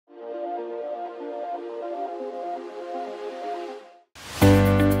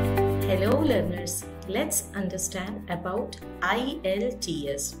Hello learners, let's understand about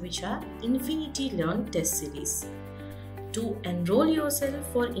ILTS, which are Infinity Learn Test Series. To enroll yourself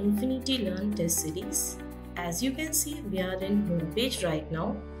for Infinity Learn Test Series, as you can see, we are in homepage right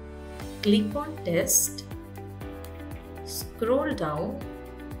now. Click on Test, scroll down,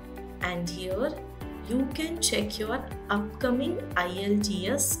 and here you can check your upcoming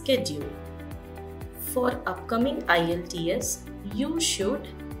ILTS schedule. For upcoming ILTS, you should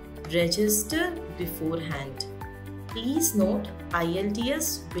register beforehand. Please note,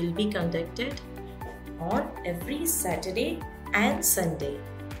 ILTS will be conducted on every Saturday and Sunday.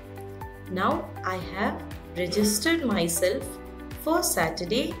 Now I have registered myself for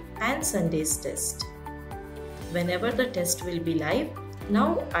Saturday and Sunday's test. Whenever the test will be live,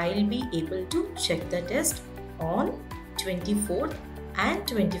 now I'll be able to check the test on 24th and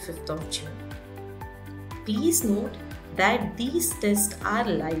 25th of June. Please note that these tests are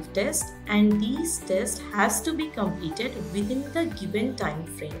live tests and these tests has to be completed within the given time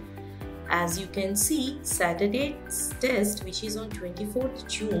frame. As you can see, Saturday's test, which is on 24th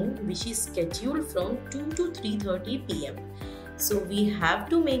June, which is scheduled from 2 to 3:30 p.m. So we have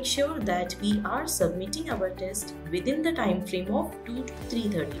to make sure that we are submitting our test within the time frame of 2 to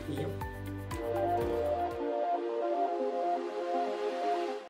 3:30 p.m.